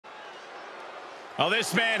Oh,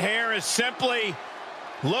 this man here is simply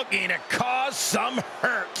looking to cause some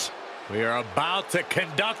hurt. We are about to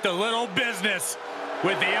conduct a little business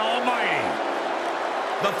with the Almighty.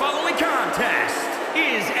 The following contest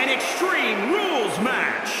is an Extreme Rules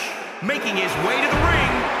match. Making his way to the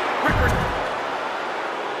ring,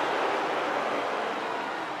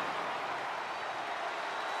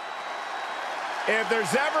 If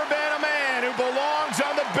there's ever been a man who belongs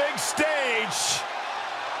on the big stage,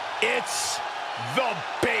 it's the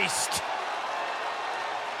Beast.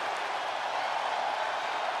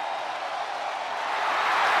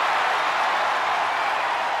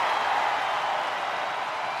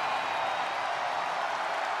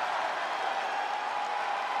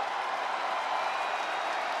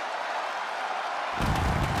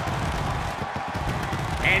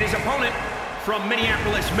 and his opponent from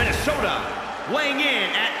Minneapolis, Minnesota, weighing in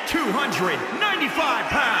at 295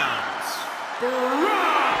 pounds,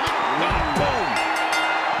 Boom!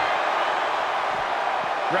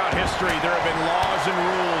 Throughout history, there have been laws and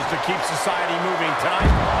rules to keep society moving.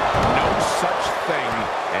 Tonight, no such thing.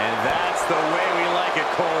 And that's the way we like it,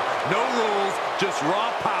 Cole. No rules, just raw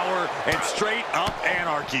power and straight-up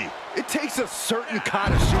anarchy. It takes a certain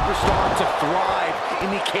kind of superstar to thrive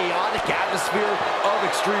in the chaotic atmosphere of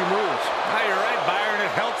Extreme Rules. You're right, Byron.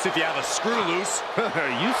 It helps if you have a screw loose.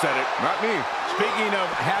 You said it, not me. Speaking of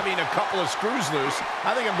having a couple of screws loose,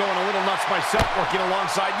 I think I'm going a little nuts myself working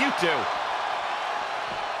alongside you two.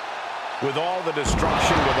 With all the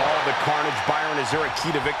destruction, with all the carnage, Byron, is there a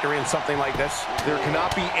key to victory in something like this? There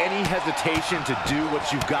cannot be any hesitation to do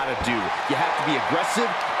what you've got to do. You have to be aggressive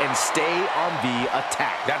and stay on the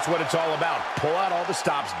attack. That's what it's all about. Pull out all the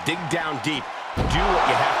stops, dig down deep, do what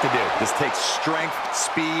you have to do. This takes strength,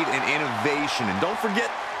 speed, and innovation. And don't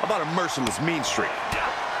forget about a merciless mean streak.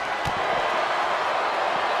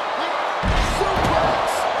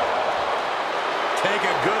 Take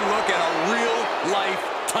a good look at a real-life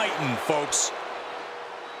Titan, folks.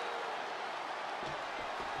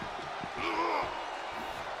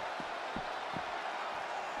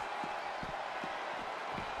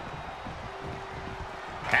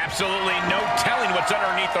 Absolutely no telling what's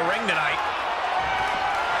underneath the ring tonight.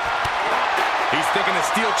 He's thinking a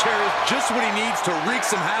steel chair is just what he needs to wreak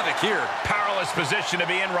some havoc here. Powerless position to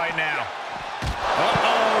be in right now.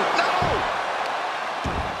 Uh-oh.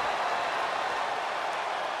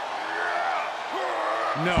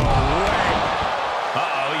 No! No way.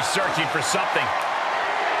 Uh-oh, he's searching for something.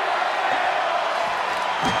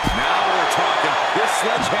 Now we're talking. This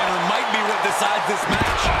sledgehammer might be what decides this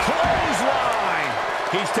match. Clothesline!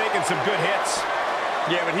 He's taking some good hits.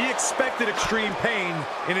 Yeah, but he expected extreme pain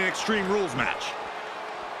in an Extreme Rules match.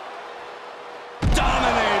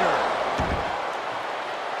 Dominator!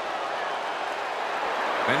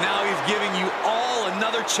 And now he's giving you all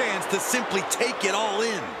another chance to simply take it all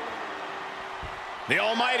in. The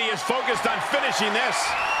Almighty is focused on finishing this.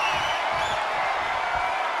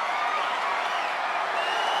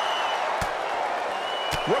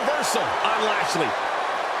 Reversal on Lashley.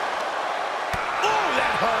 Oh,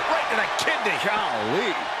 that hurt right to the kidney.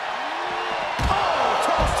 Golly. Oh,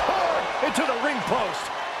 tossed hard into the ring post.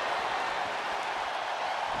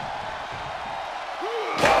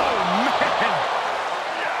 Oh, man.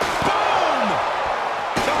 Boom!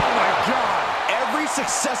 Oh, my God. Every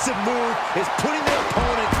successive move is putting their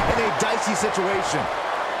opponent in a dicey situation.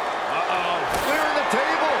 Uh-oh. Clearing the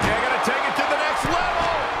table. They're going to take it to the next level.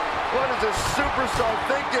 What is this superstar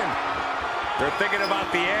thinking? They're thinking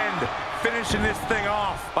about the end, finishing this thing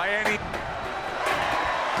off by any...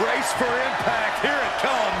 Brace for impact. Here it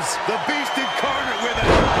comes. The Beast incarnate with it.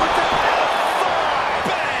 What the F5?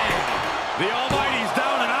 Bang! The Almighty's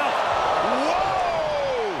down and out.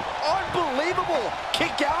 Whoa! Unbelievable.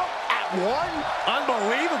 Kick out at one.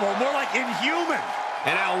 Unbelievable. More like inhuman.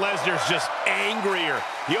 And now Lesnar's just angrier.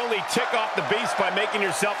 You only tick off the Beast by making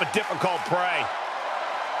yourself a difficult prey.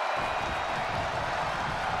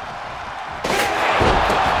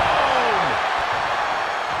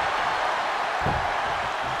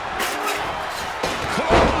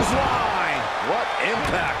 What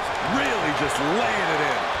impact. Really just laying it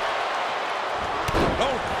in.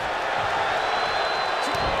 Oh.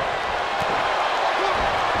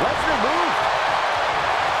 Lesnar move.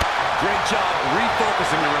 Great job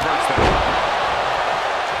refocusing to reverse that.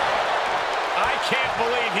 I can't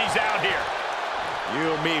believe he's out here.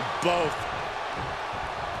 You and me both.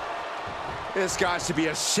 This guy should be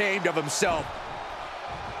ashamed of himself.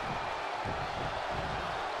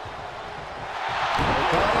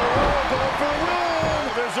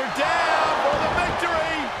 Are down for the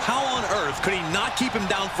victory. How on earth could he not keep him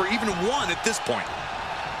down for even one at this point?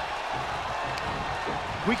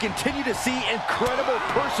 we continue to see incredible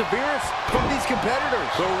perseverance from these competitors.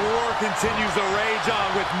 The war continues to rage on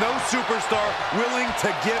with no superstar willing to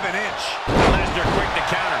give an inch. Lesnar quick to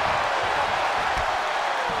counter.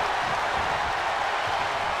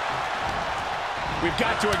 We've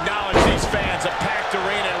got to acknowledge these fans, a packed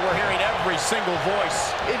arena, and we're hearing every single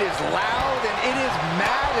voice. It is loud and it is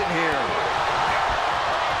mad in here.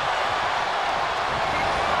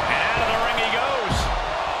 And out of the ring he goes.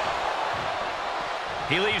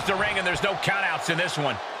 He leaves the ring and there's no countouts in this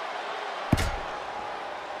one.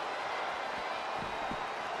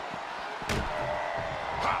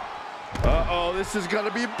 Uh-oh, this is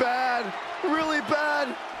gonna be bad. Really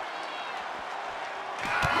bad.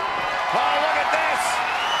 Oh, look at this.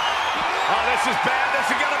 Oh, this is bad.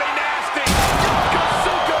 This is going to be nasty.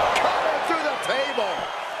 Yokosuka cutter through the table.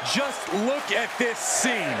 Just look at this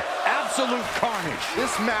scene. Absolute carnage.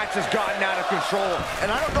 This match has gotten out of control,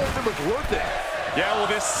 and I don't know if it was worth it. Yeah, well,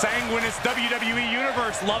 this sanguineous WWE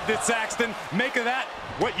Universe loved it, Saxton. Make of that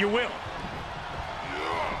what you will.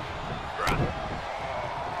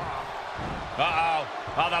 Uh-oh.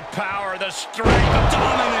 Oh, the power, the strength, the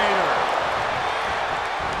Dominator.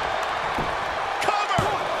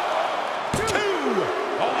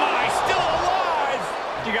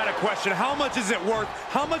 You got a question. How much is it worth?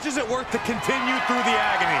 How much is it worth to continue through the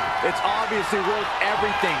agony? It's obviously worth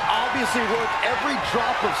everything. Obviously worth every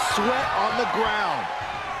drop of sweat on the ground.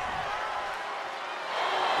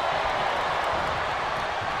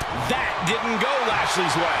 That didn't go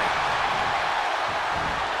Lashley's way.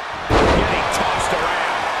 Getting tossed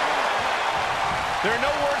around. There are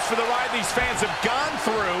no words for the ride these fans have gone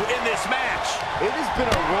through in this match. It has been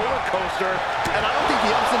a roller coaster, and I don't think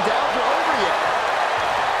the ups and downs are over yet.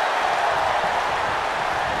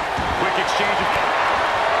 Quick exchange.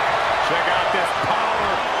 Check out this power.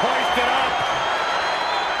 Hoist it up.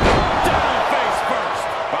 Down face first.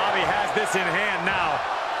 Bobby has this in hand now.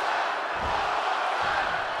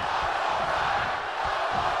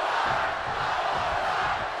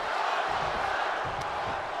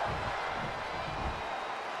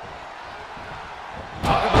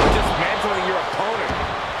 Talk about dismantling your opponent.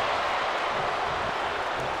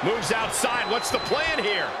 Moves outside. What's the plan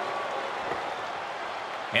here?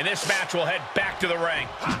 And this match will head back to the ring.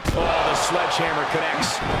 Oh, the sledgehammer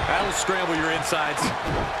connects. That'll scramble your insides.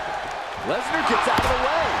 Lesnar gets out of the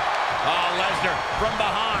way. Oh, Lesnar from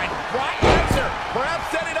behind. Brock Lesnar perhaps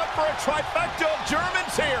setting up for a trifecta of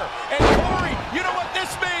Germans here. And Corey, you know what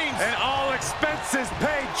this means? An all expenses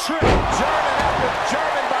paid trip. German after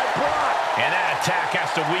German by Brock. And that attack has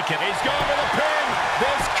to weaken. He's going for the pin.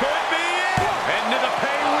 This could be it. Into the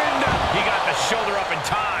pay window. He got the shoulder up in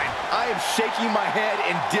time. I am shaking my head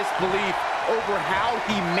in disbelief over how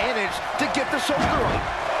he managed to get the shoulder up.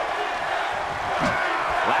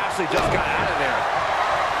 Lashley just got out of there.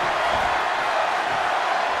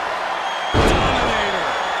 Dominator.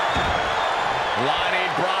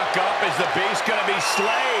 Lining Brock up. Is the beast going to be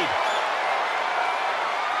slayed?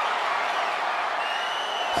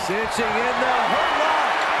 Cinching in the hurt lock.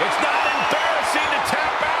 It's not embarrassing to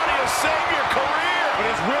tap out. He'll save your career. But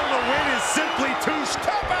his will to win is simply too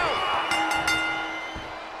Tap out.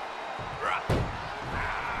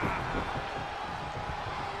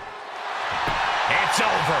 It's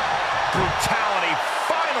over. Brutality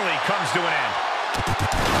finally comes to an end.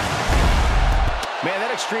 Man,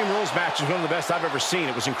 that Extreme Rules match is one of the best I've ever seen.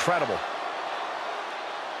 It was incredible.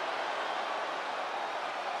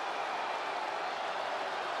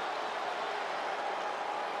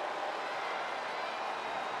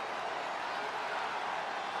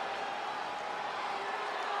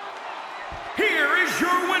 Here is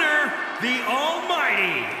your winner, the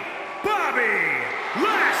Almighty Bobby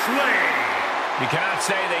Lashley. You cannot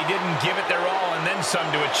say they didn't give it their all and then some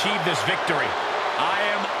to achieve this victory. I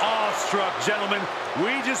am awestruck, gentlemen.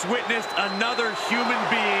 We just witnessed another human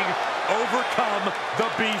being overcome the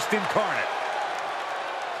Beast incarnate.